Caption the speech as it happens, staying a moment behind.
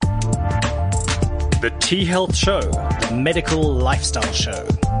The T Health Show, the medical lifestyle show.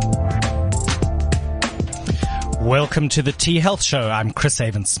 Welcome to the T Health Show. I'm Chris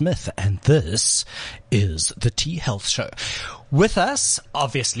Avon-Smith, and this is the T Health Show. With us,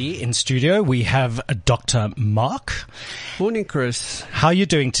 obviously, in studio, we have Dr. Mark. Morning, Chris. How are you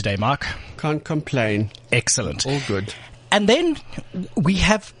doing today, Mark? Can't complain. Excellent. All good. And then we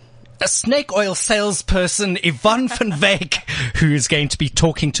have a snake oil salesperson, Yvonne van Wyk, who is going to be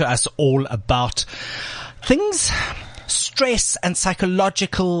talking to us all about things, stress and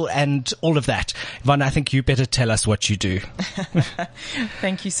psychological and all of that. Yvonne, I think you better tell us what you do.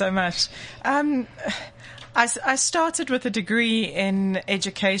 Thank you so much. I started with a degree in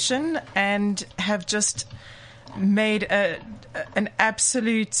education and have just made an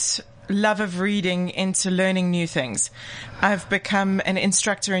absolute love of reading into learning new things. I've become an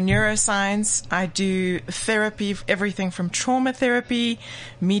instructor in neuroscience. I do therapy, everything from trauma therapy,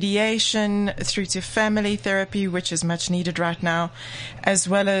 mediation, through to family therapy, which is much needed right now, as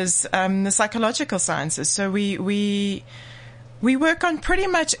well as the psychological sciences. So we work on pretty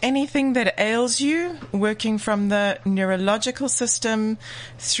much anything that ails you, working from the neurological system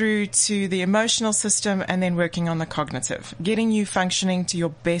through to the emotional system, and then working on the cognitive, getting you functioning to your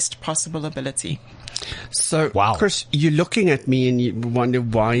best possible ability. So, wow. Chris, you're looking at me and you wonder,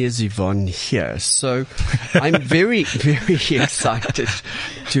 why is Yvonne here? So I'm very, very excited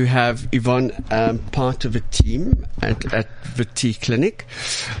to have Yvonne part of a team at the T Clinic.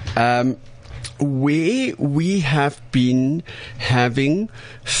 Where we have been having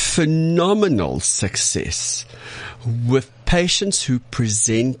phenomenal success with patients who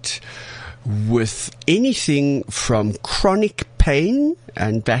present with anything from chronic pain,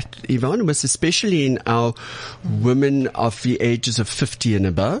 and that, Yvonne, was especially in our women of the ages of 50 and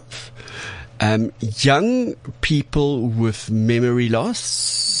above, young people with memory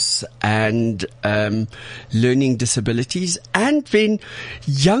loss and learning disabilities, and then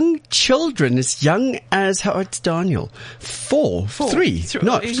young children as young as, how old's Daniel? Three.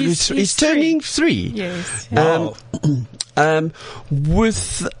 No, he's turning 3. Yes. Wow.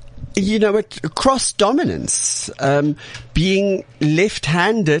 With, cross dominance, being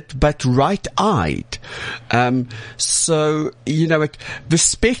left-handed but right-eyed. So, the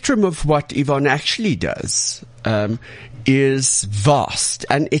spectrum of what Yvonne actually does, is vast,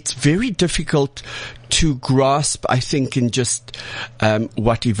 and it's very difficult to grasp, I think, in just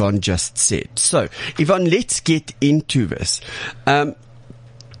what Yvonne just said. So, Yvonne, let's get into this.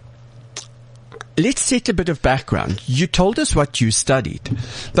 Let's set a bit of background. You told us what you studied,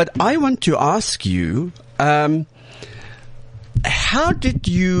 but I want to ask you, how did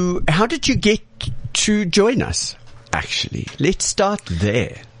you get to join us? Actually, let's start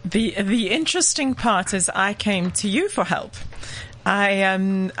there. The interesting part is I came to you for help. I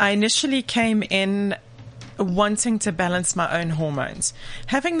initially came in wanting to balance my own hormones.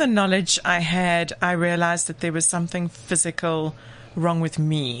 Having the knowledge I had, I realized that there was something physical wrong with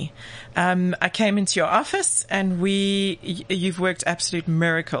me. I came into your office and you've worked absolute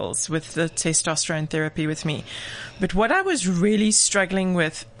miracles with the testosterone therapy with me. But what I was really struggling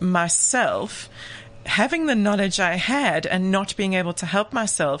with myself, having the knowledge I had and not being able to help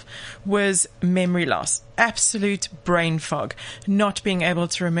myself, was memory loss, absolute brain fog, not being able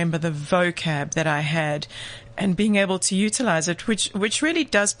to remember the vocab that I had and being able to utilize it, which really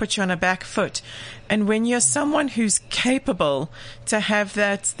does put you on a back foot. And when you're someone who's capable to have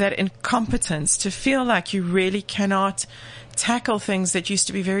that incompetence, to feel like you really cannot tackle things that used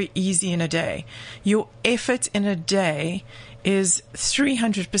to be very easy in a day, your effort in a day is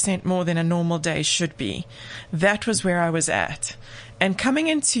 300% more than a normal day should be. That was where I was at. And coming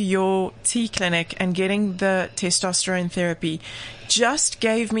into your T clinic and getting the testosterone therapy just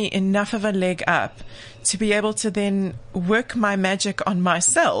gave me enough of a leg up to be able to then work my magic on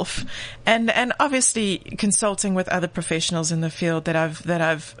myself, and obviously consulting with other professionals in the field that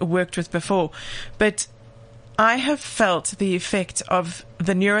I've worked with before. But I have felt the effect of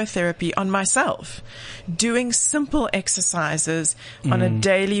the neurotherapy on myself, doing simple exercises on a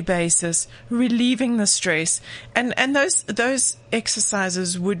daily basis, relieving the stress, and those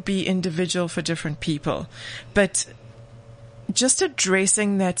exercises would be individual for different people, but just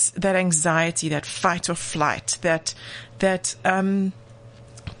addressing that anxiety, that fight or flight, that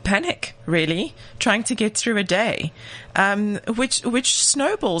panic, really, trying to get through a day, which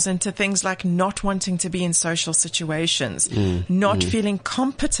snowballs into things like not wanting to be in social situations, not feeling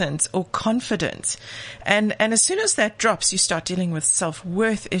competent or confident. And as soon as that drops, you start dealing with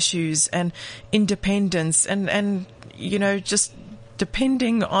self-worth issues and independence and just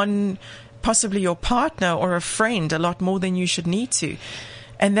depending on possibly your partner or a friend a lot more than you should need to.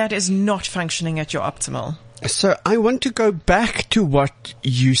 And that is not functioning at your optimal. So I want to go back to what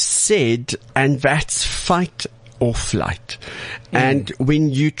you said, and that's fight or flight. And when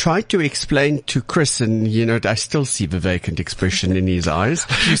you try to explain to Chris, and I still see the vacant expression in his eyes.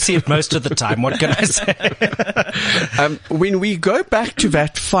 You see it most of the time. What can I say? When we go back to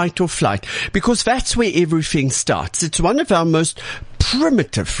that fight or flight, because that's where everything starts. It's one of our most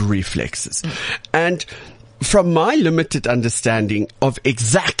primitive reflexes. And from my limited understanding of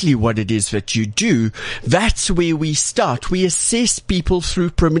exactly what it is that you do, that's where we start. We assess people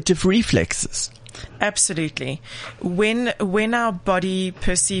through primitive reflexes. Absolutely. When our body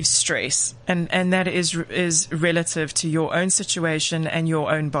perceives stress, and that is relative to your own situation and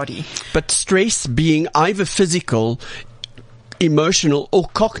your own body. But stress being either physical, emotional, or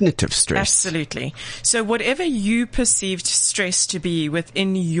cognitive stress. Absolutely. So whatever you perceived stress to be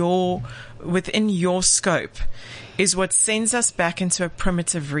within your scope is what sends us back into a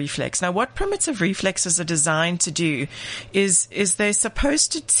primitive reflex. Now, what primitive reflexes are designed to do is they're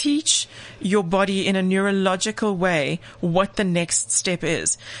supposed to teach your body in a neurological way what the next step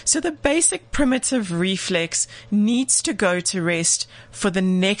is. So the basic primitive reflex needs to go to rest for the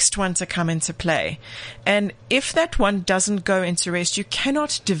next one to come into play. And if that one doesn't go into rest, you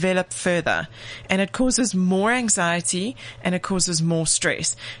cannot develop further. And it causes more anxiety and it causes more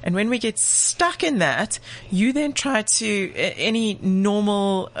stress. And when we get stuck in that, you then try to, any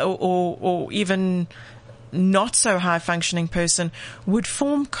normal or even not so high functioning person would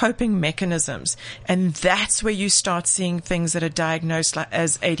form coping mechanisms. And that's where you start seeing things that are diagnosed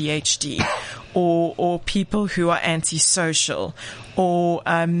as ADHD or people who are antisocial or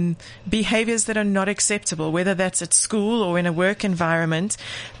behaviors that are not acceptable, whether that's at school or in a work environment.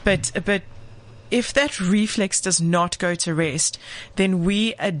 But if that reflex does not go to rest, then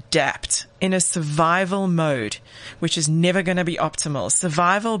we adapt in a survival mode, which is never going to be optimal.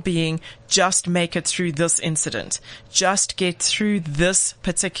 Survival being just make it through this incident, just get through this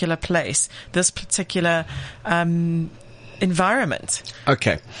particular place, this particular environment.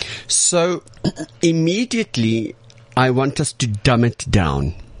 Okay. So immediately I want us to dumb it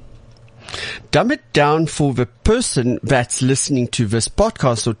down. Dumb it down for the person that's listening to this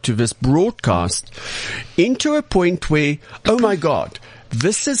podcast or to this broadcast into a point where, oh my God,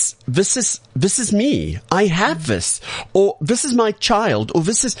 this is me. I have this, or this is my child, or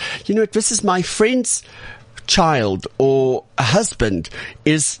this is my friend's child or a husband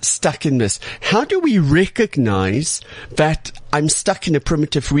is stuck in this. How do we recognize that I'm stuck in a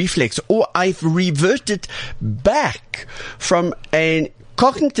primitive reflex, or I've reverted back from a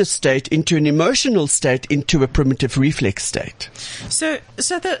cognitive state into an emotional state into a primitive reflex state? So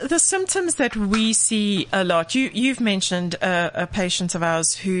the symptoms that we see a lot, you've mentioned a patient of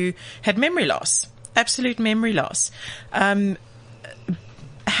ours who had memory loss, absolute memory loss.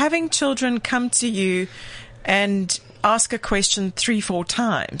 Having children come to you and ask a question 3-4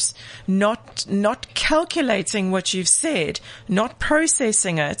 times, not calculating what you've said, not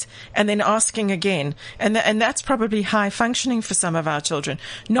processing it, and then asking again. And that's probably high functioning for some of our children.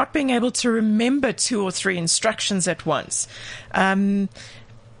 Not being able to remember 2 or 3 instructions at once. Having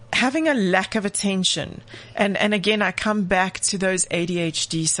a lack of attention. And again, I come back to those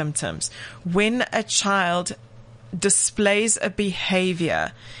ADHD symptoms. When a child displays a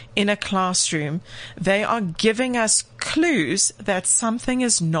behavior in a classroom, they are giving us clues that something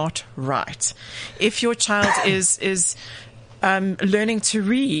is not right. If your child is learning to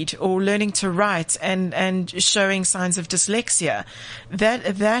read or learning to write and showing signs of dyslexia,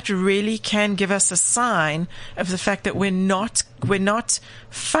 that really can give us a sign of the fact that we're not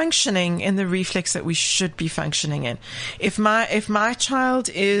functioning in the reflex that we should be functioning in. If my child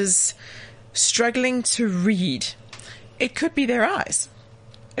is struggling to read, it could be their eyes.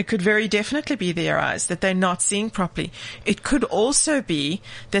 It could very definitely be their eyes that they're not seeing properly. It could also be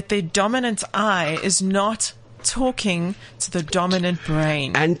that their dominant eye is not talking to the dominant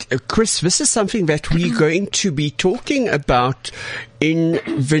brain. And Chris, this is something that we're going to be talking about in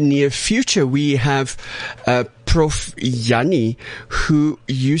the near future. We have Prof. Yanni, who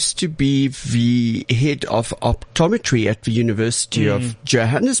used to be the head of optometry at the University of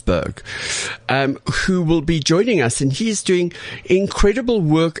Johannesburg, who will be joining us, and he's doing incredible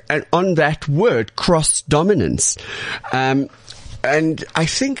work on that word, cross-dominance. And I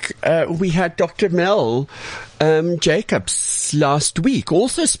think we had Dr. Mel Jacobs last week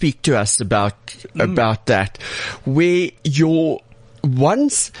also speak to us about that, where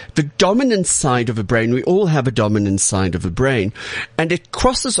the dominant side of a brain, we all have a dominant side of a brain, and it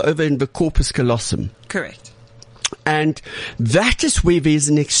crosses over in the corpus callosum. Correct. And that is where there's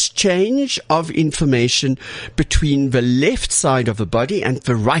an exchange of information between the left side of the body and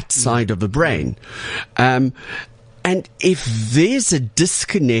the right side of the brain. And if there's a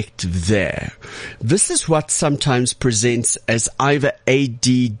disconnect there, this is what sometimes presents as either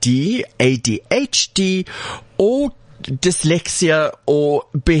ADD, ADHD, or dyslexia, or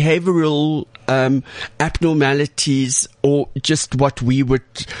behavioral abnormalities, or just what we would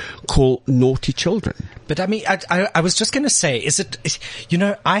call naughty children. But I mean, I was just going to say,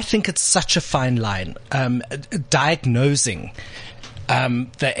 I think it's such a fine line, diagnosing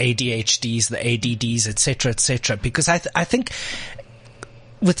the ADHDs, the ADDs, et cetera, because I think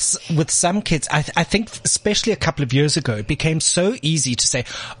with some kids, I think especially a couple of years ago, it became so easy to say,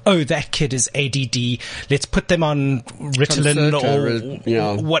 oh, that kid is ADD. Let's put them on Ritalin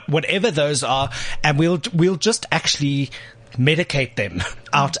or whatever those are. And we'll just actually medicate them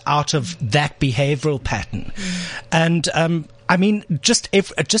out of that behavioral pattern. And, I mean, just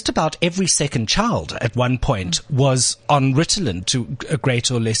about every second child at one point was on Ritalin to a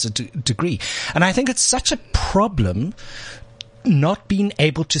greater or lesser degree. And I think it's such a problem not being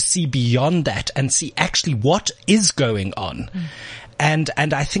able to see beyond that and see actually what is going on. And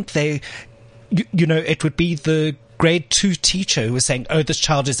I think it would be the grade 2 teacher who was saying, oh, this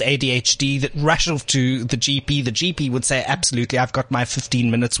child is ADHD, that rush off to the GP. The GP would say, absolutely, I've got my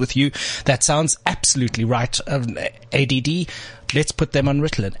 15 minutes with you. That sounds absolutely right. ADD, let's put them on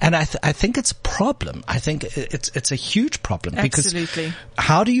Ritalin. And I think it's a problem. I think it's a huge problem. Absolutely. Because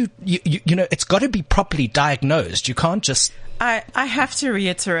how do you it's got to be properly diagnosed. You can't just... I have to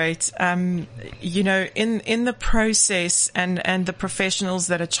reiterate, in the process and the professionals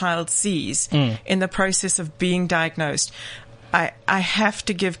that a child sees in the process of being diagnosed, I have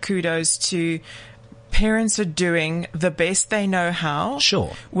to give kudos to parents are doing the best they know how.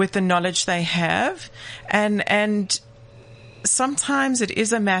 Sure. With the knowledge they have. And sometimes it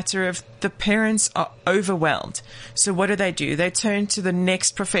is a matter of the parents are overwhelmed. So what do? They turn to the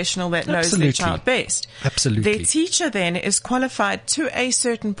next professional that knows their child best. Absolutely. Their teacher then is qualified to a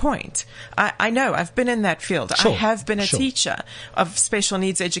certain point. I know, I've been in that field. Sure. I have been a teacher of special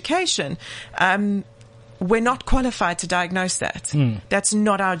needs education. We're not qualified to diagnose that. That's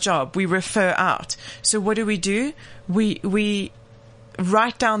not our job. We refer out. So what do? We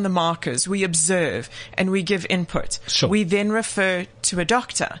write down the markers, we observe, and we give input. Sure. We then refer to a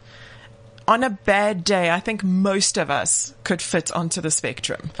doctor. On a bad day, I think most of us could fit onto the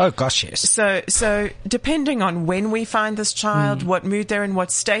spectrum. Oh gosh, yes. So depending on when we find this child, what mood they're in, what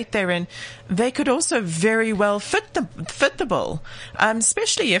state they're in, they could also very well fit the bill.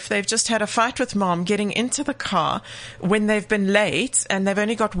 Especially if they've just had a fight with mom getting into the car when they've been late and they've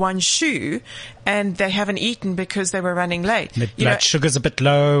only got one shoe and they haven't eaten because they were running late. The blood sugar's a bit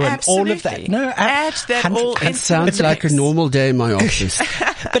low and all of that. No, add that all into it sounds like a normal day in my office.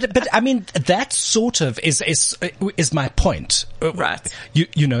 But I mean, that sort of is my point. Right.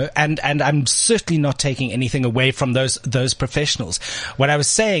 And I'm certainly not taking anything away from those professionals. What I was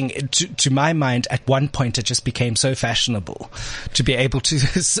saying, to my mind, at one point it just became so fashionable to be able to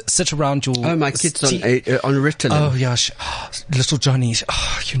sit around your... Oh, my kid's on Ritalin. Oh, gosh. Little Johnny,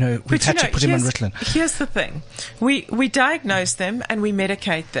 we've had to put him on Ritalin. Here's the thing. We diagnose them and we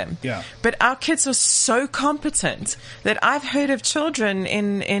medicate them. Yeah. But our kids are so competent that I've heard of children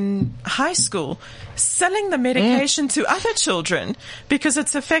in high school selling the medication to other children because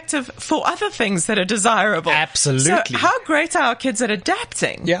it's effective for other things that are desirable. Absolutely. So how great are our kids at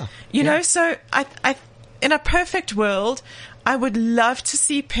adapting? Yeah. So I in a perfect world, I would love to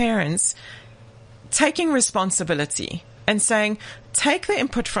see parents taking responsibility and saying, take the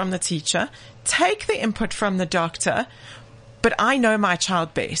input from the teacher, take the input from the doctor, but I know my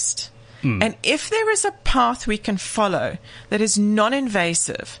child best. And if there is a path we can follow that is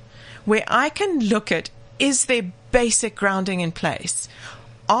non-invasive, where I can look at, is their basic grounding in place?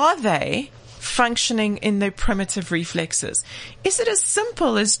 Are they functioning in their primitive reflexes? Is it as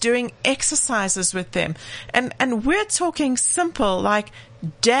simple as doing exercises with them? And we're talking simple, like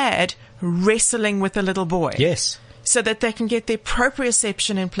dad wrestling with a little boy. Yes. So that they can get their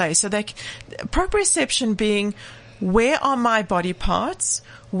proprioception in place. So proprioception being, where are my body parts?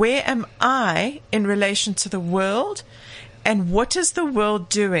 Where am I in relation to the world? And what is the world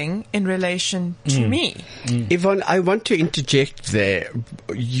doing in relation to me? Yvonne, I want to interject there.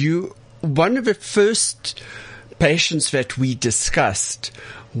 One of the first patients that we discussed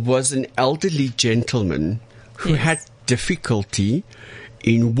was an elderly gentleman who had difficulty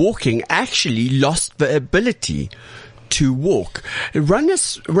in walking, actually lost the ability to walk. Run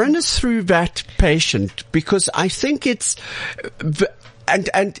us through that patient, because I think it's,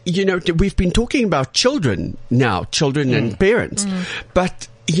 and we've been talking about children and parents, but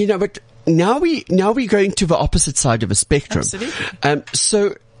now we're going to the opposite side of a spectrum. Absolutely.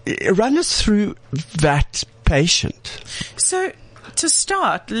 So run us through that patient. So to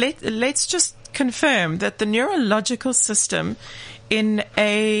start, let's just confirm that the neurological system in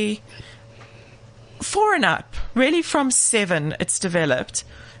a 4 and up, really from 7 it's developed,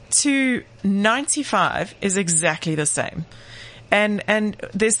 to 95 is exactly the same. And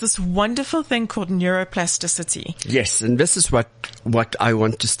there's this wonderful thing called neuroplasticity. Yes, and this is what I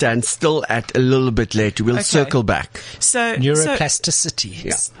want to stand still at a little bit later. We'll circle back. So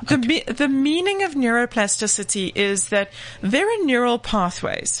neuroplasticity. The meaning of neuroplasticity is that there are neural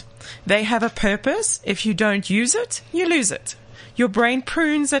pathways. They have a purpose. If you don't use it, you lose it. Your brain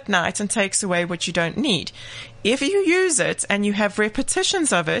prunes at night and takes away what you don't need. If you use it and you have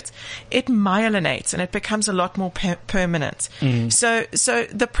repetitions of it, it myelinates and it becomes a lot more permanent. So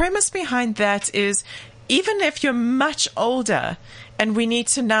the premise behind that is, even if you're much older and we need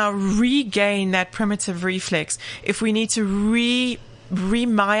to now regain that primitive reflex, if we need to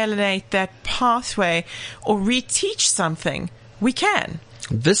remyelinate that pathway or reteach something, we can.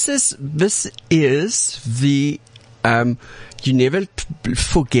 This is the you never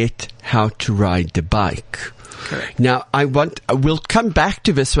forget how to ride the bike. Correct. Now, we'll come back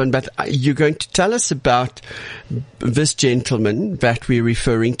to this one, but you're going to tell us about this gentleman that we're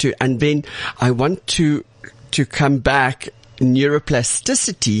referring to, and then I want to come back,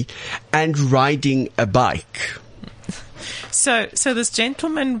 neuroplasticity and riding a bike. So this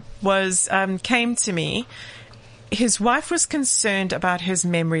gentleman came to me. His wife was concerned about his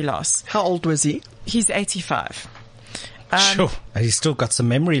memory loss. How old was he? He's 85. Sure. He's still got some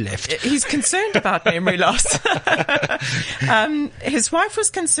memory left. He's concerned about memory loss. His wife was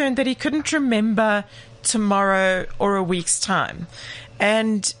concerned that he couldn't remember tomorrow or a week's time.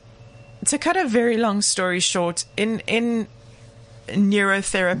 And to cut a very long story short, in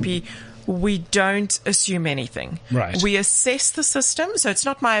neurotherapy, we don't assume anything. Right. We assess the system, so it's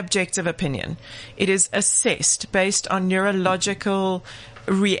not my objective opinion. It is assessed based on neurological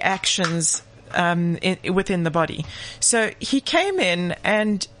reactions within the body. So he came in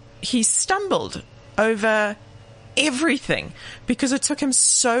and he stumbled over everything because it took him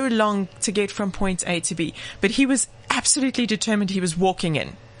so long to get from point A to B. But he was absolutely determined. He was walking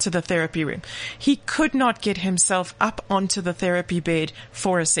in to the therapy room. He could not get himself up onto the therapy bed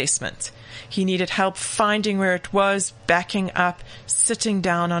for assessment. He needed help finding where it was, backing up, sitting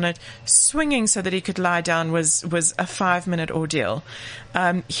down on it, swinging so that he could lie down was a 5-minute ordeal.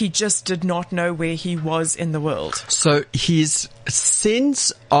 He just did not know where he was in the world. So his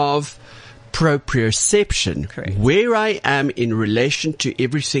sense of proprioception, correct, where I am in relation to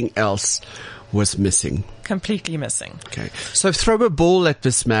everything else, was missing. Completely missing. Okay. So throw a ball at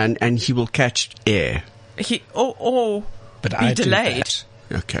this man and he will catch air. But be delayed.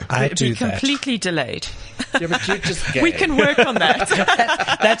 Okay. I do be completely delayed. Yeah, but you're just gay. We can work on that.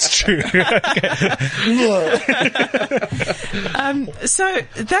 That's true. So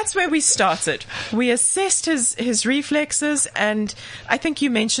that's where we started. We assessed his reflexes, and I think you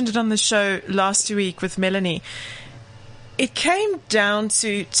mentioned it on the show last week with Melanie. It came down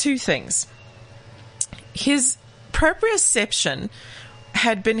to 2 things. His proprioception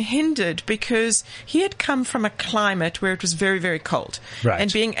had been hindered because he had come from a climate where it was very, very cold. Right.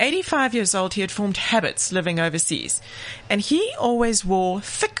 And being 85 years old, he had formed habits living overseas. And he always wore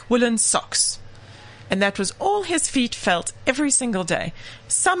thick woolen socks. And that was all his feet felt every single day.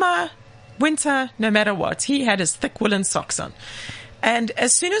 Summer, winter, no matter what, he had his thick woolen socks on. And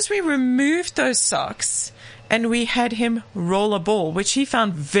as soon as we removed those socks and we had him roll a ball, which he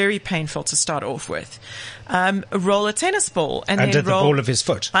found very painful to start off with, roll a tennis ball and under then the ball of his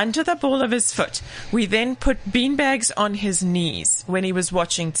foot. Under the ball of his foot. We then put beanbags on his knees when he was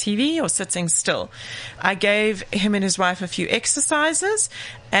watching TV or sitting still. I gave him and his wife a few exercises,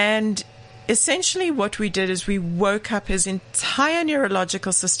 and essentially what we did is we woke up his entire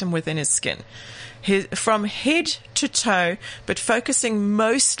neurological system within his skin. From head to toe, but focusing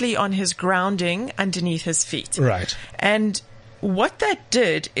mostly on his grounding underneath his feet. Right. And what that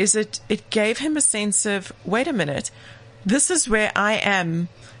did is it gave him a sense of, wait a minute, this is where I am.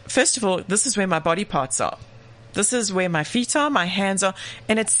 First of all, this is where my body parts are. This is where my feet are, my hands are.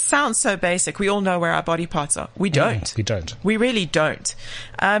 And it sounds so basic. We all know where our body parts are. We don't. We don't. We really don't.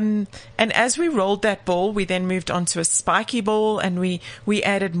 And as we rolled that ball, we then moved on to a spiky ball, and we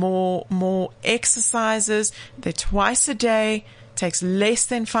added more exercises. They're twice a day, takes less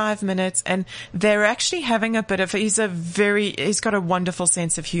than 5 minutes, and they're actually having a bit of, he's got a wonderful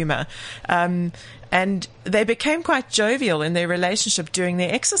sense of humor. And they became quite jovial in their relationship doing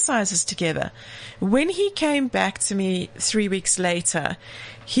their exercises together. When he came back to me 3 weeks later,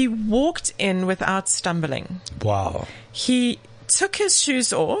 he walked in without stumbling. Wow. He took his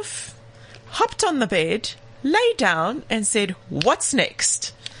shoes off, hopped on the bed, lay down, and said, "What's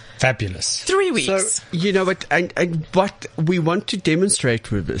next?" Fabulous. 3 weeks. So, you know what, and what we want to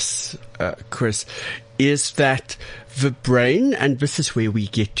demonstrate with this, Chris, is that the brain, and this is where we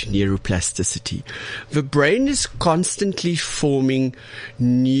get to neuroplasticity, the brain is constantly forming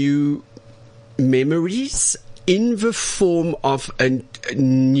new memories in the form of a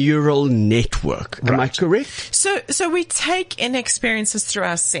neural network. Am I correct? So we take in experiences through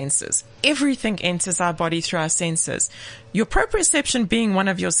our senses. Everything enters our body through our senses. Your proprioception being one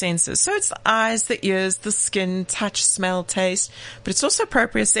of your senses. So it's the eyes, the ears, the skin, touch, smell, taste, but it's also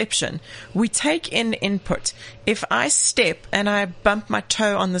proprioception. We take in input. If I step and I bump my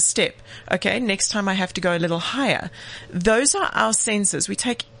toe on the step, okay, next time I have to go a little higher. Those are our senses. We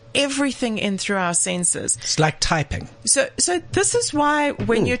take everything in through our senses. It's like typing. So this is why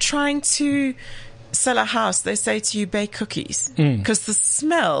when you're trying to sell a house, they say to you, bake cookies. Because the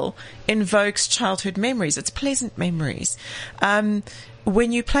smell invokes childhood memories. It's pleasant memories.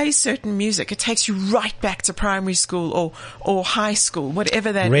 When you play certain music, it takes you right back to primary school or high school,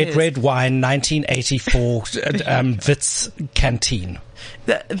 whatever that is. Red Wine, 1984, Wits Canteen.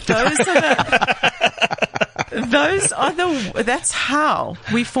 That's how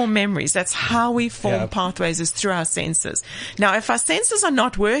we form memories. That's how we form pathways, is through our senses. Now, if our senses are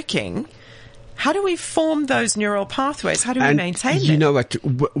not working, how do we form those neural pathways? How do we maintain them? You know what?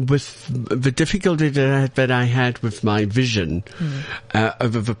 With the difficulty that I had with my vision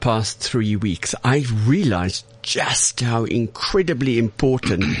over the past 3 weeks, I realized just how incredibly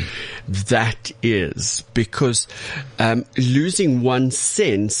important that is, because losing one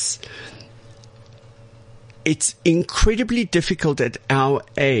sense, it's incredibly difficult at our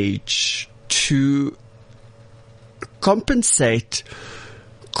age to compensate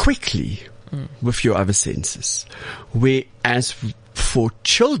quickly with your other senses. Whereas for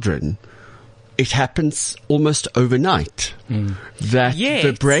children, it happens almost overnight. That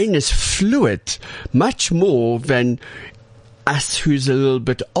the brain is fluid much more than us who's a little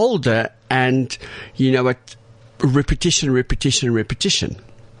bit older, and you know what, repetition.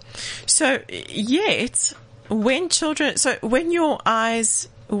 So yet, when your eyes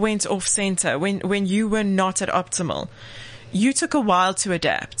went off center, when you were not at optimal, you took a while to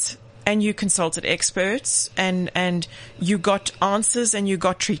adapt, and you consulted experts, and you got answers, and you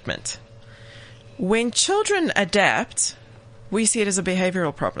got treatment. When children adapt, we see it as a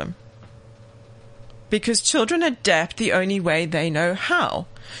behavioral problem, because children adapt the only way they know how.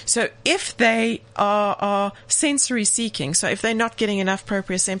 So if they are sensory seeking, so if they're not getting enough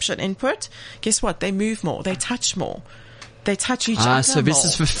proprioception input, guess what? They move more. They touch more. They touch each other so this more.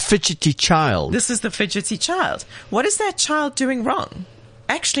 is the fidgety child. This is the fidgety child. What is that child doing wrong?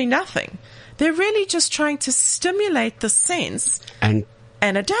 Actually nothing. They're really just trying to stimulate the sense and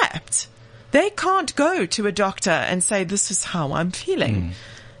adapt. They can't go to a doctor and say, this is how I'm feeling.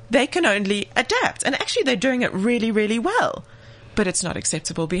 They can only adapt. And actually they're doing it really, really well. But it's not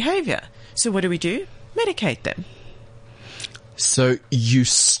acceptable behavior. So what do? Medicate them. So you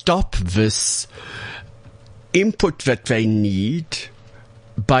stop this input that they need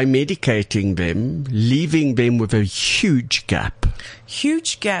by medicating them, leaving them with a huge gap.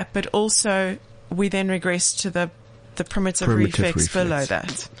 But also we then regress to the primitive reflex below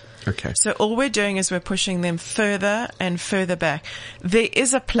that. Okay. So all we're doing is we're pushing them further and further back. There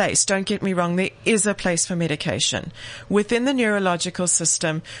is a place, don't get me wrong, there is a place for medication. Within the neurological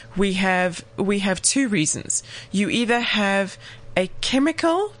system, we have two reasons. You either have a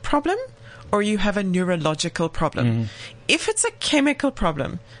chemical problem or you have a neurological problem. If it's a chemical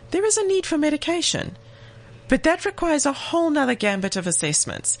problem, there is a need for medication. But that requires a whole nother gambit of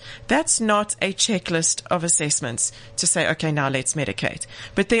assessments. That's not a checklist of assessments to say, okay, now let's medicate.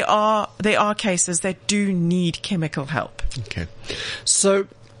 But there are cases that do need chemical help. Okay. So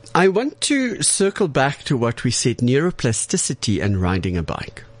I want to circle back to what we said, neuroplasticity and riding a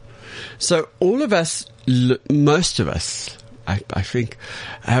bike. So all of us, most of us, I think,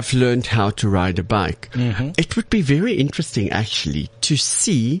 have learned how to ride a bike. It would be very interesting actually to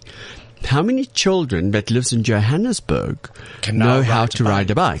see how many children that lives in Johannesburg know how to ride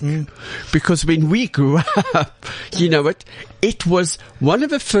a bike? Because when we grew up, you know what? It was one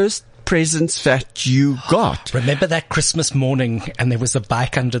of the first presents that you got. Remember that Christmas morning and there was a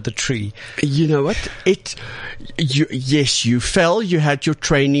bike under the tree? You know what? Yes, you fell, you had your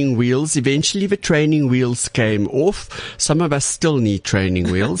training wheels. Eventually the training wheels came off. Some of us still need training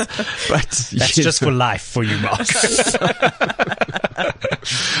wheels, but that's just for life for you, Mark.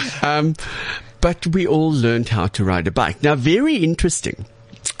 But we all learned how to ride a bike. Now, very interesting.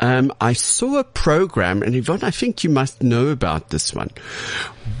 I saw a program, and Yvonne, I think you must know about this one,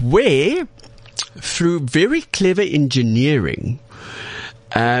 where through very clever engineering,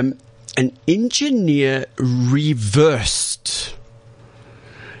 an engineer reversed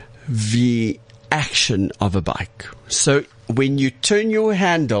the action of a bike. So when you turn your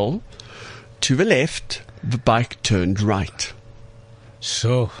handle to the left, the bike turned right.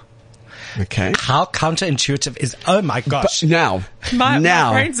 Sure. Okay. How counterintuitive is, oh my gosh. But now, My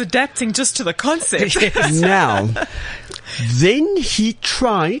brain's adapting just to the concept. now, then he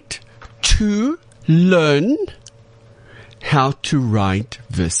tried to learn how to ride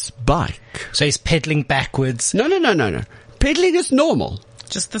this bike. So he's pedaling backwards. No. Pedaling is normal.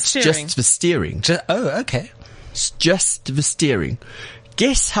 Just the steering. Just the steering. Okay. It's just the steering.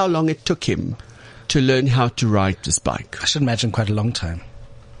 Guess how long it took him to learn how to ride this bike? I should imagine quite a long time.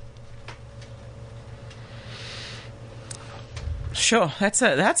 Sure, that's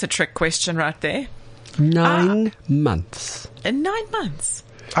a trick question right there. 9 months. In 9 months.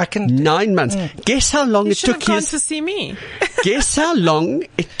 9 months. Guess how long You it should have took gone to see me. Guess how long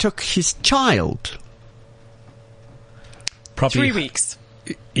it took his child? Probably 3 weeks.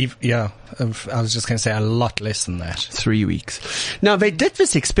 Yeah, I was just going to say a lot less than that. 3 weeks. Now, they did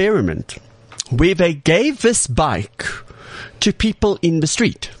this experiment where they gave this bike to people in the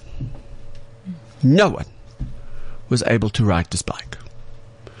street. No one was able to ride this bike.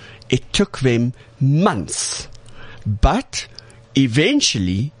 It took them months, but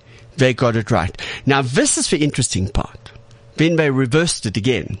eventually they got it right. Now, this is the interesting part. Then they reversed it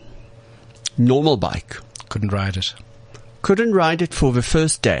again. Normal bike. Couldn't ride it. Couldn't ride it for the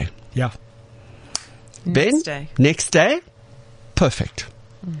first day. Yeah. Next day, perfect.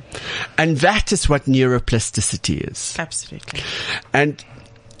 And that is what neuroplasticity is. Absolutely. And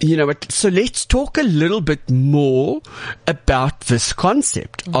you know what? So let's talk a little bit more about this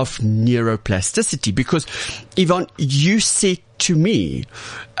concept of neuroplasticity, because Yvonne, you said to me,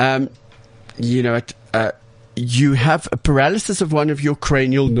 you know what? You have a paralysis of one of your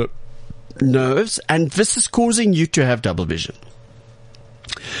cranial nerves, and this is causing you to have double vision.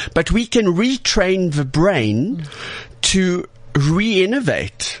 But we can retrain the brain to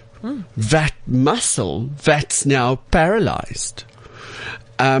re-innovate that muscle that's now paralyzed.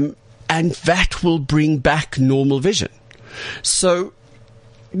 And that will bring back normal vision. So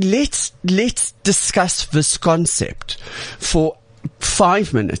let's discuss this concept for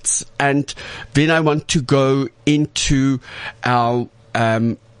 5 minutes, and then I want to go into our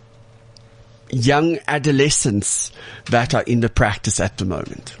young adolescents that are in the practice at the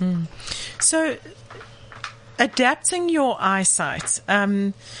moment. So, adapting your eyesight.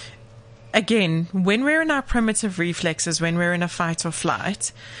 Again, when we're in our primitive reflexes, when we're in a fight or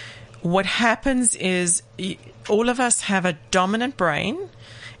flight, what happens is all of us have a dominant brain,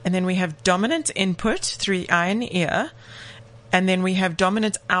 and then we have dominant input through the eye and the ear, and then we have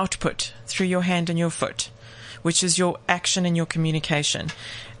dominant output through your hand and your foot, which is your action and your communication.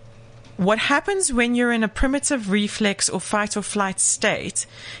 What happens when you're in a primitive reflex or fight or flight state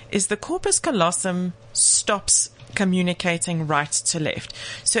is the corpus callosum stops communicating right to left.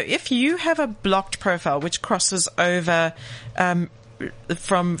 So if you have a blocked profile which crosses over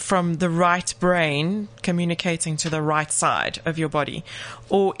from the right brain communicating to the right side of your body,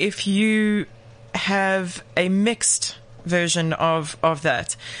 or if you have a mixed version of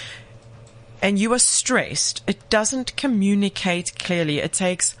that, and you are stressed, it doesn't communicate clearly. It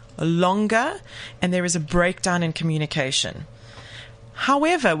takes longer, and there is a breakdown in communication.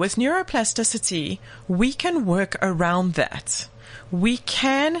 However, with neuroplasticity, we can work around that. We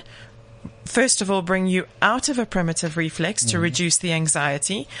can, first of all, bring you out of a primitive reflex to reduce the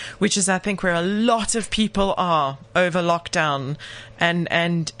anxiety, which is, I think, where a lot of people are over lockdown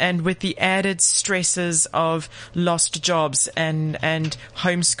and with the added stresses of lost jobs and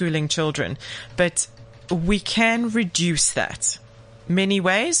homeschooling children. But we can reduce that. Many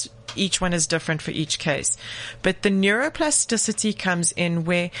ways. Each one is different for each case. But the neuroplasticity comes in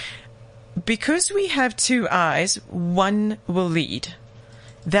where, because we have two eyes, one will lead.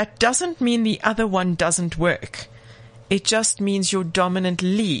 That doesn't mean the other one doesn't work. It just means your dominant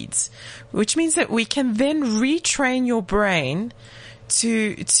leads, which means that we can then retrain your brain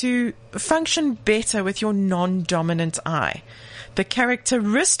to function better with your non-dominant eye. The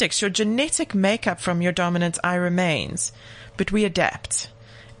characteristics, your genetic makeup from your dominant eye remains, but we adapt.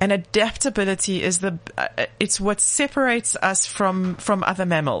 And adaptability is it's what separates us from other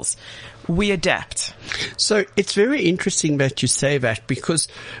mammals. We adapt. So it's very interesting that you say that, because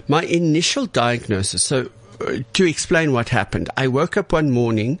my initial diagnosis, to explain what happened, I woke up one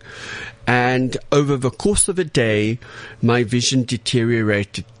morning and over the course of a day, my vision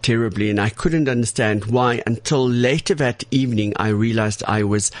deteriorated terribly, and I couldn't understand why until later that evening I realized I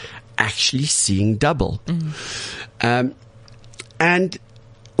was actually seeing double. And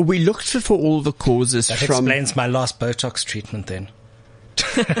we looked for all the causes That from... explains my last Botox treatment then.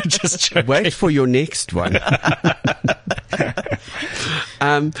 Just joking. Wait for your next one.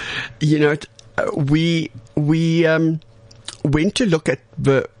 We went to look at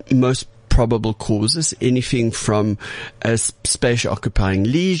the most probable causes, anything from a space-occupying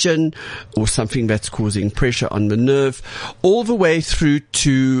lesion or something that's causing pressure on the nerve, all the way through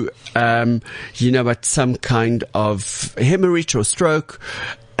to, some kind of hemorrhage or stroke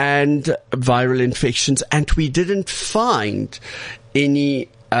and viral infections. And we didn't find any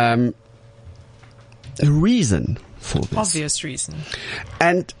reason for this. Obvious reason.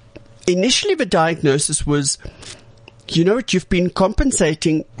 And initially the diagnosis was, you've been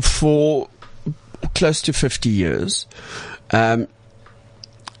compensating for close to 50 years,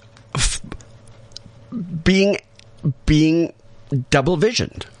 being double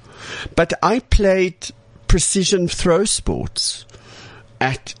visioned. But I played precision throw sports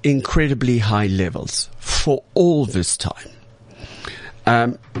at incredibly high levels for all this time.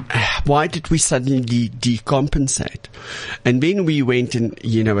 Why did we suddenly decompensate? And then we went and,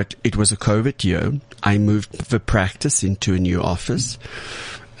 it was a COVID year. I moved the practice into a new office.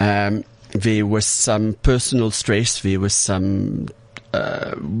 There was some personal stress. There was some,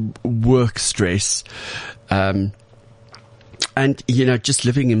 work stress. And, just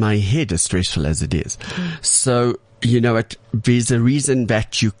living in my head, as stressful as it is. So, there's a reason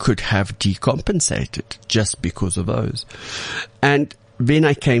that you could have decompensated just because of those. And then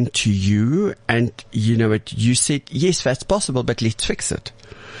I came to you and, you said, yes, that's possible, but let's fix it.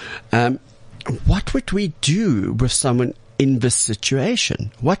 What would we do with someone in this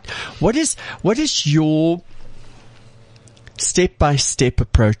situation? What is your step-by-step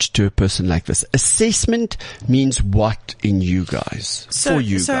approach to a person like this? Assessment means what in you guys? For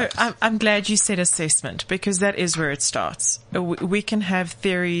you guys? I'm glad you said assessment, because that is where it starts. We can have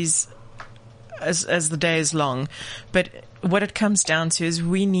theories as the day is long, but what it comes down to is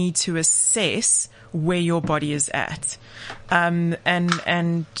we need to assess where your body is at. And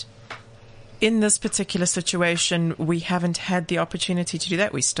in this particular situation, we haven't had the opportunity to do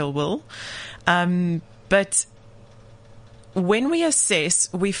that. We still will. But when we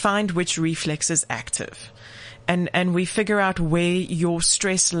assess, we find which reflex is active. And we figure out where your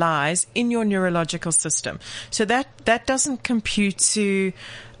stress lies in your neurological system. So that doesn't compute to,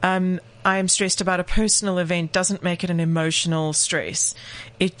 I am stressed about a personal event, doesn't make it an emotional stress.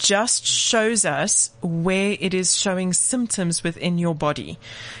 It just shows us where it is showing symptoms within your body.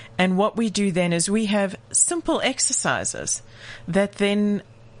 And what we do then is we have simple exercises that then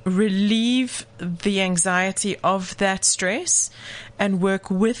relieve the anxiety of that stress and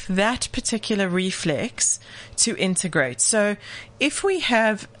work with that particular reflex to integrate. So if we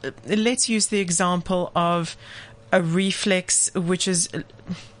have, let's use the example of a reflex which is,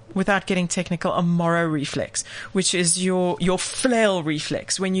 without getting technical, a Moro reflex, which is your flail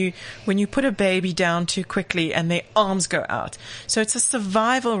reflex, when you put a baby down too quickly and their arms go out. So it's a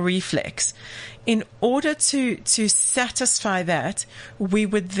survival reflex. In order to satisfy that, we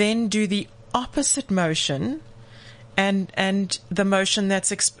would then do the opposite motion and the motion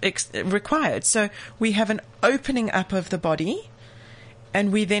that's required. So we have an opening up of the body,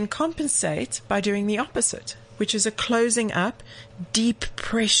 and we then compensate by doing the opposite, which is a closing up, deep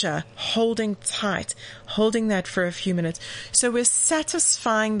pressure, holding tight, holding that for a few minutes. So we're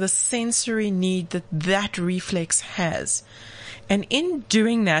satisfying the sensory need that reflex has. And in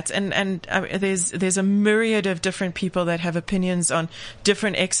doing that, and there's a myriad of different people that have opinions on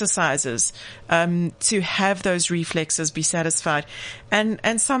different exercises to have those reflexes be satisfied,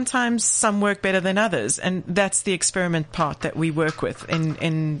 and sometimes some work better than others, and that's the experiment part that we work with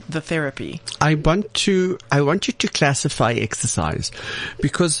in the therapy. I want you to classify exercise,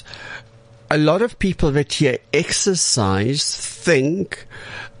 because a lot of people that hear exercise think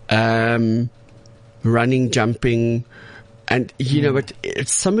running, jumping. And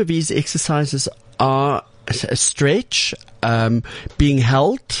some of these exercises are a stretch, being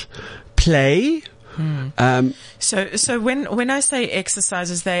held, play. So when I say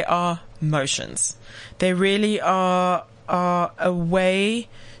exercises, they are motions. They really are are a way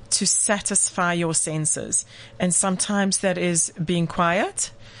to satisfy your senses. And sometimes that is being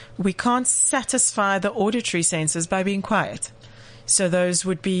quiet. We can't satisfy the auditory senses by being quiet. So those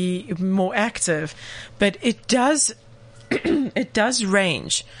would be more active. But it does it does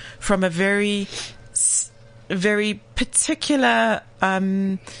range from a very particular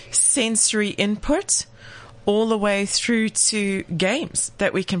sensory input all the way through to games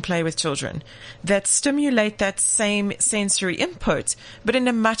that we can play with children that stimulate that same sensory input, but in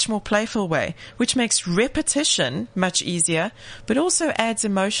a much more playful way, which makes repetition much easier, but also adds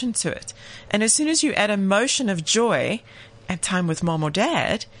emotion to it. And as soon as you add emotion of joy and time with mom or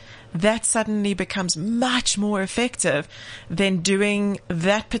dad, that suddenly becomes much more effective than doing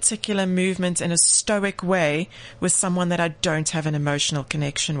that particular movement in a stoic way with someone that I don't have an emotional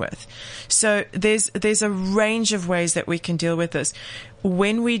connection with. So there's a range of ways that we can deal with this.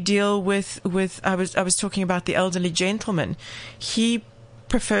 When we deal with I was talking about the elderly gentleman. He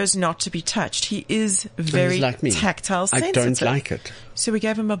prefers not to be touched. He is very like me. Tactile sensitive. I don't like it. So we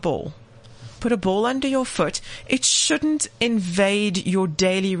gave him a ball. Put a ball under your foot. It shouldn't invade your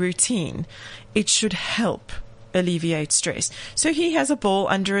daily routine. It should help alleviate stress. So he has a ball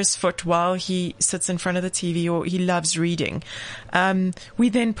under his foot while he sits in front of the TV or he loves reading. We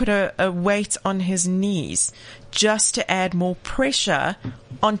then put a weight on his knees just to add more pressure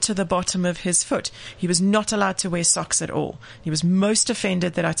onto the bottom of his foot. He was not allowed to wear socks at all. He was most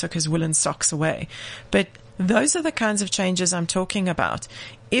offended that I took his woolen socks away. But those are the kinds of changes I'm talking about.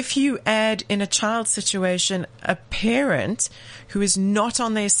 If you add in a child situation a parent who is not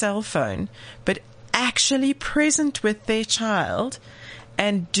on their cell phone, but actually present with their child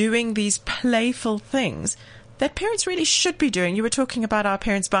and doing these playful things that parents really should be doing. You were talking about our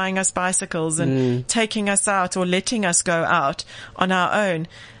parents buying us bicycles and taking us out or letting us go out on our own.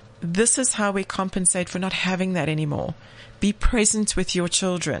 This is how we compensate for not having that anymore. Be present with your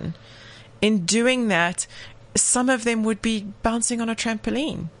children. In doing that, some of them would be bouncing on a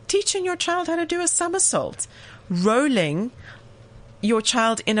trampoline, teaching your child how to do a somersault, rolling your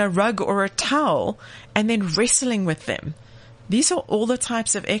child in a rug or a towel, and then wrestling with them. These are all the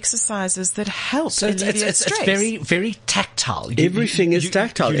types of exercises that help alleviate stress. It's very, very tactile. Everything is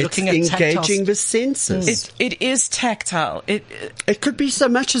tactile. It's engaging the senses. It is tactile. It could be so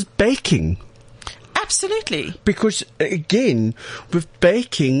much as baking. Absolutely. Because, again, with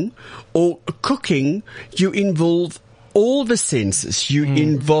baking or cooking, you involve all the senses. You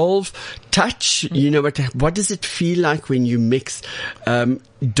involve touch. You know, what does it feel like when you mix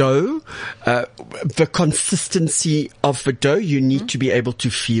dough? The consistency of the dough, you need to be able to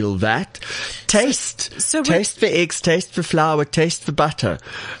feel that. Taste. Taste the eggs, taste the flour, taste the butter.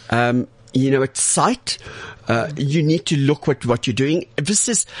 You know, it's sight. You need to look at what you're doing. This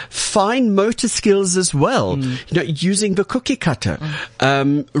is fine motor skills as well. You know, using the cookie cutter,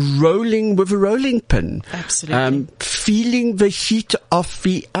 rolling with a rolling pin. Absolutely. Feeling the heat of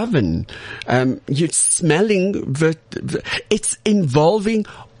the oven. You're smelling it's involving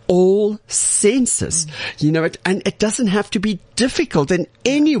all senses, you know, and it doesn't have to be difficult, and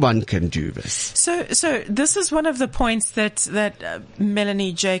anyone can do this. So this is one of the points that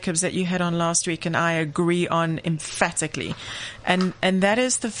Melanie Jacobs that you had on last week and I agree on emphatically, and that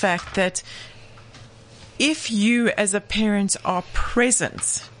is the fact that if you as a parent are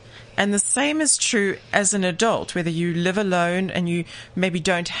present, and the same is true as an adult, whether you live alone and you maybe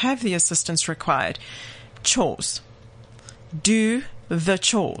don't have the assistance required, chores. Do the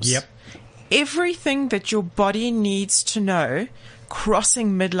chores. Yep. Everything that your body needs to know,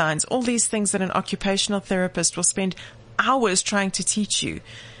 crossing midlines, all these things that an occupational therapist will spend hours trying to teach you,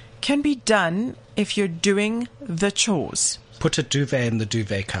 can be done if you're doing the chores. Put a duvet in the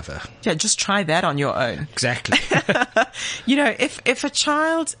duvet cover. Yeah, just try that on your own. Exactly. You know, if a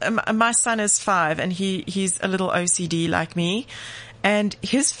child, my son is 5 and he's a little OCD like me, and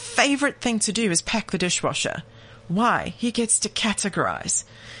his favorite thing to do is pack the dishwasher. Why? He gets to categorize.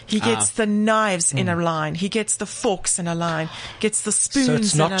 He gets the knives in a line. He gets the forks in a line. Gets the spoons in a line. So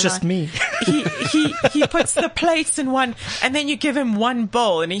it's not just me. He puts the plates in one, and then you give him one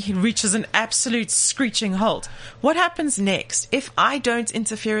bowl, and he reaches an absolute screeching halt. What happens next? If I don't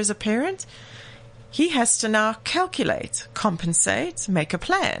interfere as a parent, he has to now calculate, compensate, make a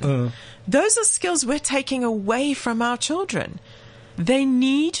plan. Those are skills we're taking away from our children. They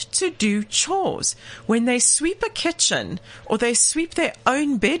need to do chores. When they sweep a kitchen or they sweep their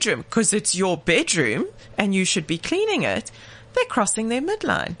own bedroom, because it's your bedroom and you should be cleaning it, they're crossing their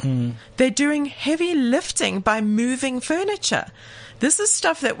midline. They're doing heavy lifting by moving furniture. This is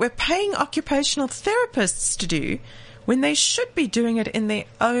stuff that we're paying occupational therapists to do when they should be doing it in their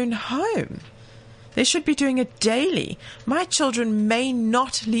own home. They should be doing it daily. My children may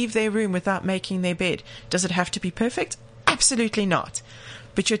not leave their room without making their bed. Does it have to be perfect? Absolutely not.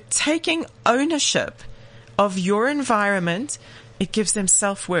 But you're taking ownership of your environment. It gives them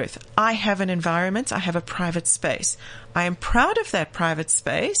self-worth. I have an environment. I have a private space. I am proud of that private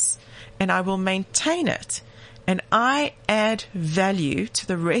space, and I will maintain it. And I add value to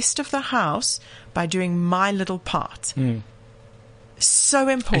the rest of the house by doing my little part. So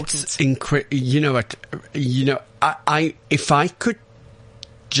important. It's you know what? If I could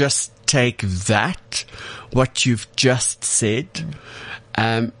just take that, what you've just said,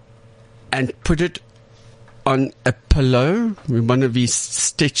 and put it on a pillow, one of these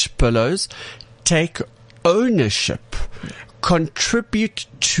stitch pillows, take ownership, contribute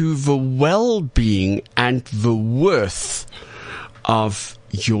to the well-being and the worth of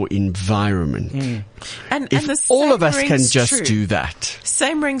your environment. And if the all of us same can rings just true. do that.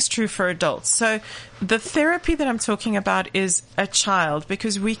 Same rings true for adults. So the therapy that I'm talking about is a child,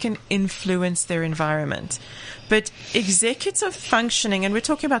 because we can influence their environment. But executive functioning, and we're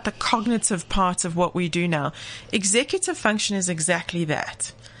talking about the cognitive part of what we do now, executive function is exactly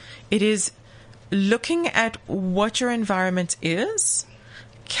that. It is looking at what your environment is,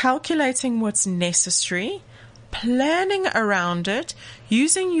 calculating what's necessary, planning around it,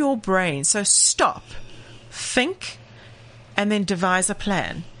 using your brain. So stop, think, and then devise a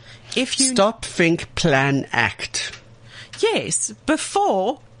plan. If you Stop, think, plan, act. Yes,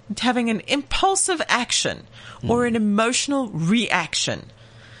 before having an impulsive action or an emotional reaction.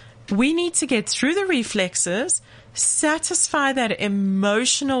 We need to get through the reflexes, satisfy that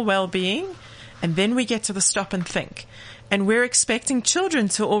emotional well-being, and then we get to the stop and think. And we're expecting children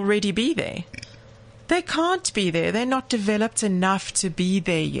to already be there. They can't be there. They're not developed enough to be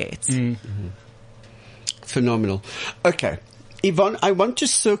there yet. Phenomenal. Okay. Yvonne, I want to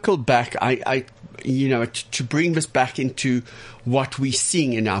circle back, to bring this back into what we're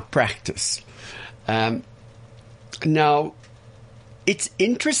seeing in our practice. Now, it's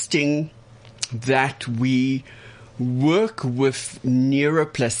interesting that we work with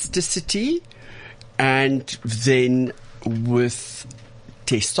neuroplasticity and then with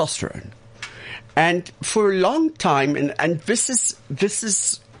testosterone. And for a long time, and this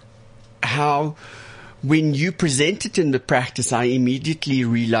is how, when you present it in the practice, I immediately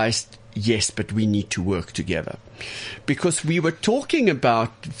realized, yes, but we need to work together. Because we were talking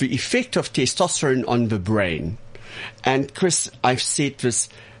about the effect of testosterone on the brain. And Chris, I've said this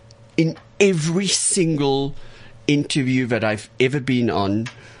in every single interview that I've ever been on,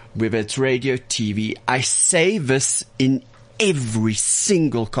 whether it's radio, TV. I say this in every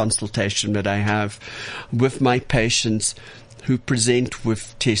single consultation that I have with my patients who present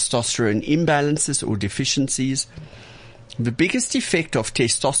with testosterone imbalances or deficiencies. The biggest effect of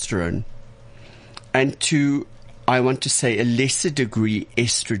testosterone, and to, I want to say, a lesser degree,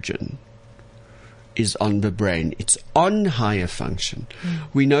 estrogen, is on the brain. It's on higher function.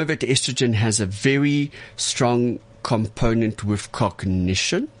 We know that estrogen has a very strong component with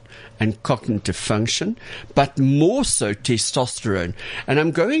cognition and cognitive function, but more so testosterone. And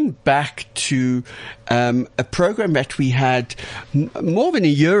I'm going back to a program that we had more than a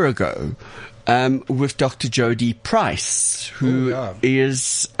year ago with Dr. Jody Price, who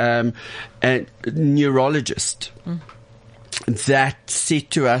is a neurologist, that said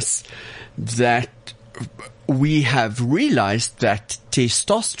to us that we have realized that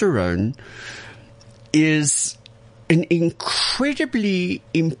testosterone is an incredibly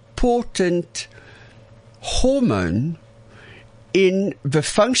important hormone in the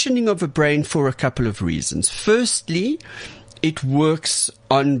functioning of the brain for a couple of reasons. Firstly, it works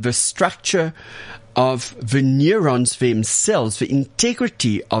on the structure of the neurons themselves, the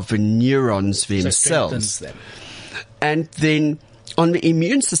integrity of the neurons themselves. them. And then on the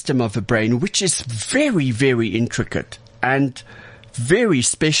immune system of the brain, which is very, very intricate and very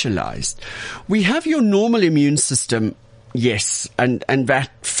specialized. We have your normal immune system, yes, and that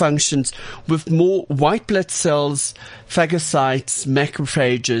functions with more white blood cells, phagocytes,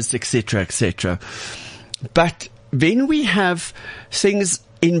 macrophages, etc., etc. But then we have things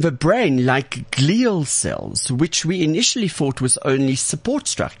in the brain like glial cells, which we initially thought was only support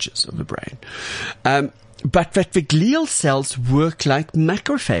structures of the brain. But that the glial cells work like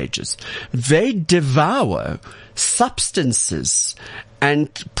macrophages. They devour substances and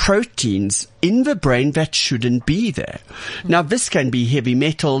proteins in the brain that shouldn't be there. Now, this can be heavy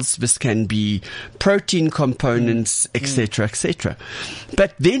metals, this can be protein components, etc., etc.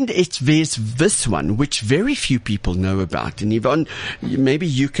 But then there's this one, which very few people know about. And Yvonne, maybe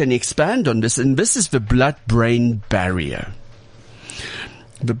you can expand on this. And this is the blood-brain barrier.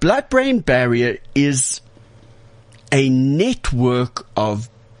 The blood-brain barrier is a network of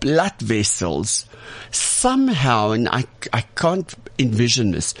blood vessels somehow, and I can't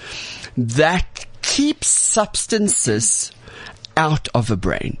envision this, that keeps substances out of the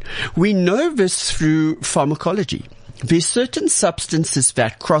brain. We know this through pharmacology. There's certain substances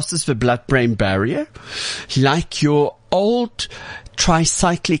that crosses the blood-brain barrier, like your old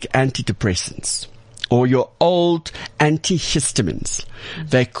tricyclic antidepressants or your old antihistamines.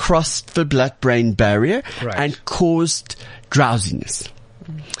 They crossed the blood-brain barrier and caused drowsiness.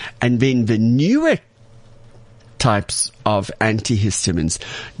 And then the newer types of antihistamines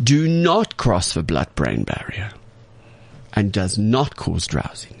do not cross the blood-brain barrier and does not cause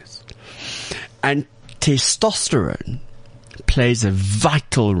drowsiness. And testosterone plays a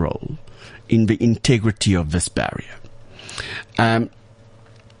vital role in the integrity of this barrier.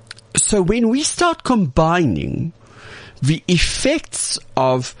 So when we start combining the effects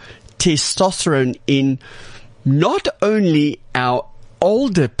of testosterone in not only our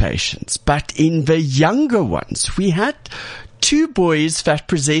older patients, but in the younger ones, we had 2 boys that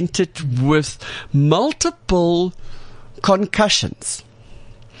presented with multiple concussions.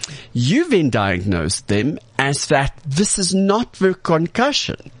 You then diagnosed them as that this is not the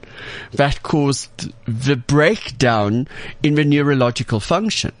concussion that caused the breakdown in the neurological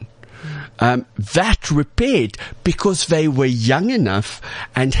function. That repaired because they were young enough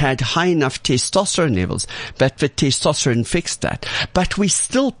and had high enough testosterone levels that the testosterone fixed that. But we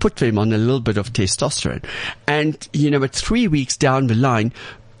still put them on a little bit of testosterone. And, at 3 weeks down the line,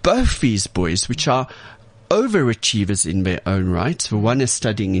 both these boys, which are overachievers in their own right, the one is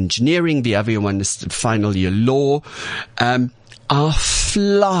studying engineering, the other one is final year law, are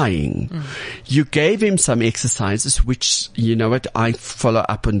flying. You gave him some exercises, which, I follow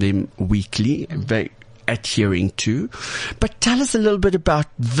up on them weekly, they adhering to. But tell us a little bit about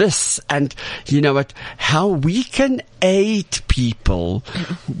this and, how we can aid people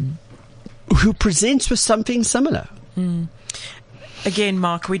who presents with something similar. Again,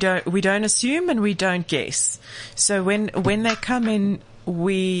 Mark, we don't assume and we don't guess. So when they come in,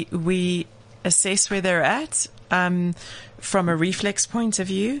 we assess where they're at. From a reflex point of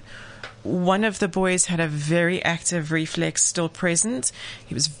view, one of the boys had a very active reflex still present.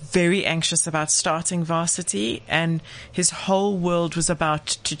 He was very anxious about starting varsity and his whole world was about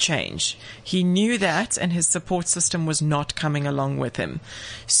to change. He knew that and his support system was not coming along with him.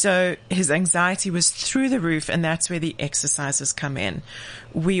 So his anxiety was through the roof, and that's where the exercises come in.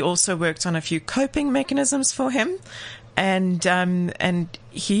 We also worked on a few coping mechanisms for him, and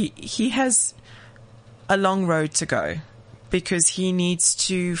he has a long road to go, because he needs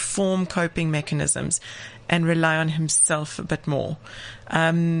to form coping mechanisms and rely on himself a bit more.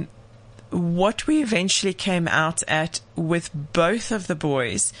 What we eventually came out at with both of the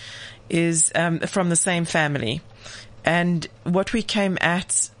boys is from the same family. And what we came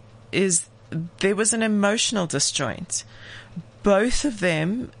at is there was an emotional disjoint. Both of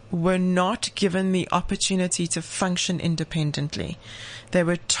them were not given the opportunity to function independently. They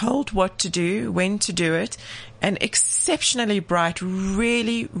were told what to do, when to do it, and exceptionally bright,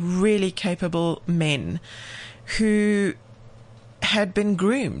 really, really capable men who had been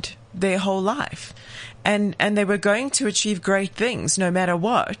groomed their whole life. And they were going to achieve great things no matter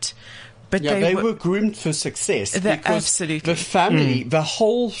what. But they were groomed for success. Absolutely. The family, the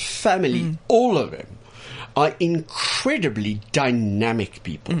whole family, all of them, are incredibly dynamic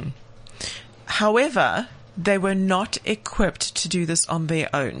people. However, they were not equipped to do this on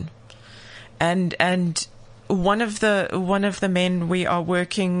their own. And one of the men we are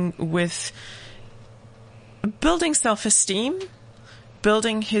working with, building self-esteem,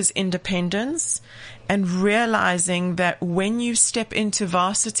 building his independence, and realizing that when you step into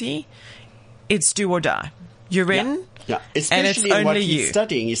varsity, it's do or die. You're in. Yeah, especially and it's only what he's you.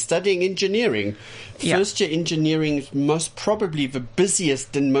 studying. He's studying engineering. First year engineering is most probably the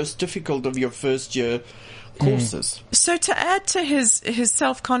busiest and most difficult of your first year courses. So to add to his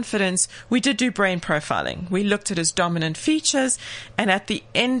self-confidence, we did do brain profiling. We looked at his dominant features, and at the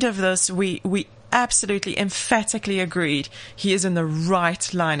end of this, we absolutely emphatically agreed he is in the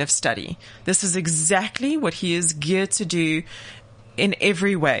right line of study. This is exactly what he is geared to do in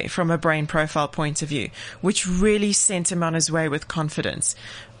every way from a brain profile point of view, which really sent him on his way with confidence.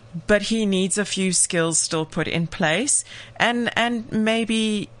 But he needs a few skills still put in place and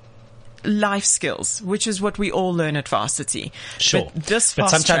maybe life skills, which is what we all learn at varsity. Sure. But this But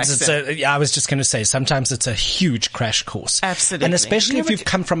sometimes fast-tracks I was just going to say, sometimes it's a huge crash course. Absolutely. And especially if you've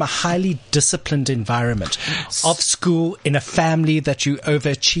come from a highly disciplined environment of school, in a family that you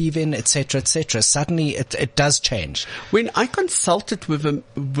overachieve in, etc., suddenly it does change. When I consulted with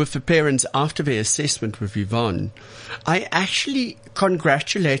the parents after their assessment with Yvonne, I actually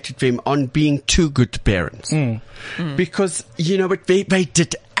congratulated them on being two good parents. Because, you know what, they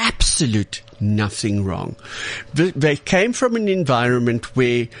did absolute nothing wrong. They came from an environment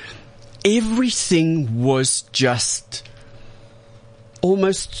where everything was just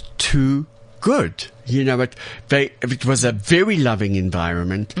almost too good. You know what, it was a very loving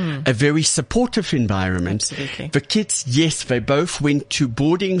environment, a very supportive environment. Absolutely. The kids, yes, they both went to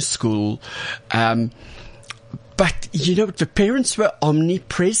boarding school, but you know, the parents were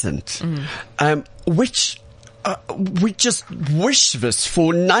omnipresent, which we just wish this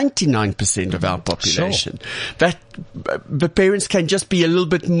for 99% of our population, that the parents can just be a little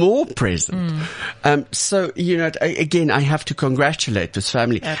bit more present. So, you know, again, I have to congratulate this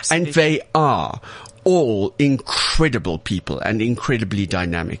family. Absolutely. And they are all incredible people and incredibly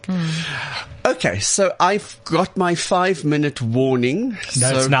dynamic. Okay, so I've got my 5-minute warning.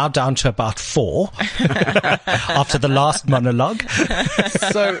 No, it's now down to about 4 after the last monologue.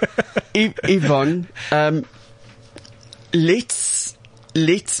 So, Yvonne, let's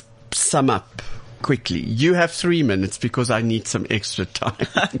sum up quickly. You have 3 minutes because I need some extra time.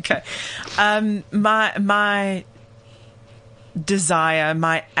 Okay. My desire,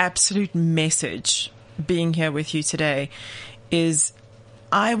 my absolute message being here with you today is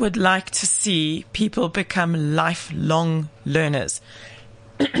I would like to see people become lifelong learners.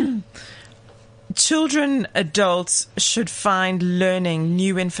 Children, adults should find learning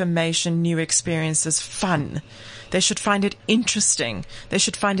new information, new experiences fun. They should find it interesting. They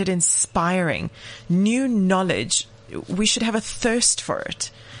should find it inspiring. New knowledge, we should have a thirst for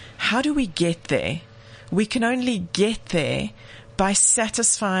it. How do we get there? We can only get there by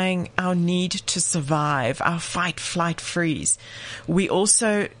satisfying our need to survive, our fight, flight, freeze. We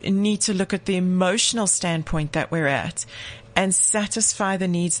also need to look at the emotional standpoint that we're at and satisfy the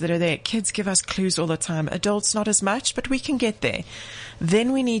needs that are there. Kids give us clues all the time. Adults, not as much, but we can get there.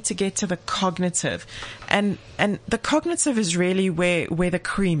 Then we need to get to the cognitive. And the cognitive is really where the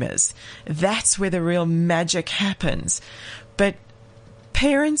cream is. That's where the real magic happens. But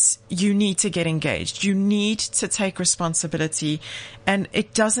parents, you need to get engaged. You need to take responsibility, and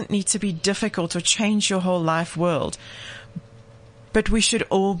it doesn't need to be difficult or change your whole life world. But we should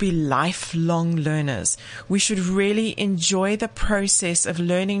all be lifelong learners. We should really enjoy the process of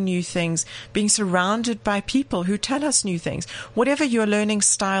learning new things, being surrounded by people who tell us new things. Whatever your learning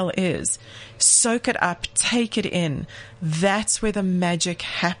style is, soak it up, take it in. That's where the magic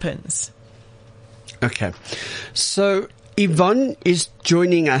happens. Okay. So Yvonne is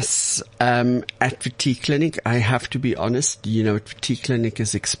joining us at the T Clinic. I have to be honest, you know, the T Clinic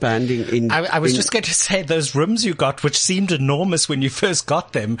is expanding I was just going to say, those rooms you got, which seemed enormous when you first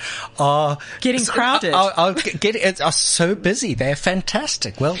got them, are getting crowded. are so busy. They're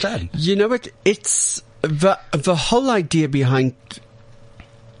fantastic. Well done. You know what? It's the whole idea behind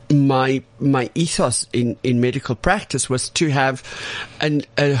my ethos in medical practice was to have a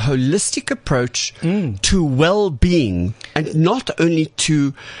holistic approach to well-being, and not only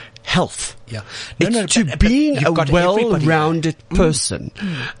to health. Yeah. Being a well-rounded person.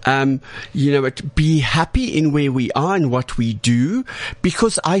 You know, be happy in where we are and what we do,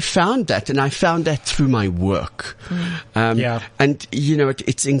 because I found that through my work. And you know,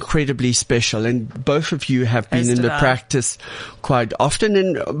 it's incredibly special, and both of you have been in the practice quite often,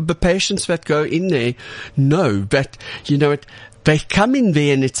 and the patients that go in there know that, you know, they come in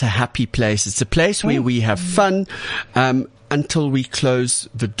there and it's a happy place. It's a place where we have fun, until we close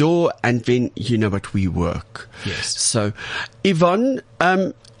the door, and then, you know what, we work. Yes. So, Yvonne,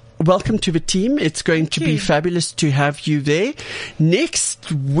 welcome to the team. It's going to be fabulous to have you there.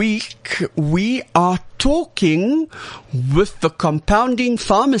 Next week, we are talking with the compounding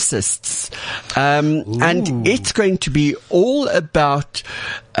pharmacists. And it's going to be all about,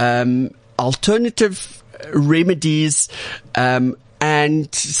 alternative remedies, and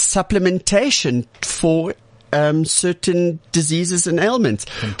supplementation for certain diseases and ailments.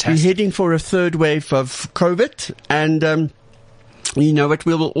 Fantastic. We're heading for a third wave of COVID, and you know what,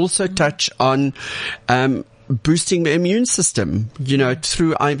 we will also touch on boosting the immune system, you know,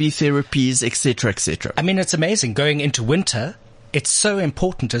 through IV therapies, etc., etc. I mean, it's amazing going into winter. it's so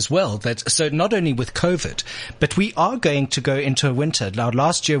important as well so not only with COVID, but we are going to go into a winter. Now,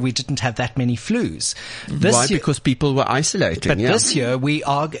 last year we didn't have that many flus. Why? Because people were isolating. But this year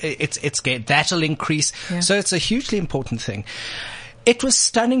that'll increase. Yeah. So it's a hugely important thing. It was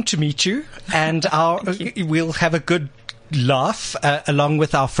stunning to meet you, and we'll have a good laugh along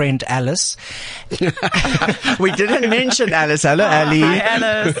with our friend Alice. We didn't mention Alice. Hello, Ali. Hi,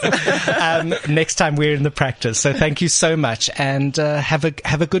 Alice. Next time we're in the practice. So thank you so much, and have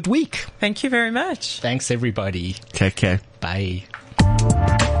a good week. Thank you very much. Thanks, everybody. Take care. Bye.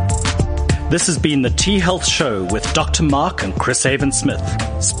 This has been the T Health Show with Dr. Mark and Chris Avon-Smith,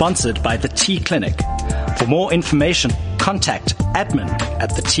 sponsored by the T Clinic. For more information, contact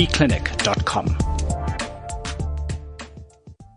admin@thetclinic.com.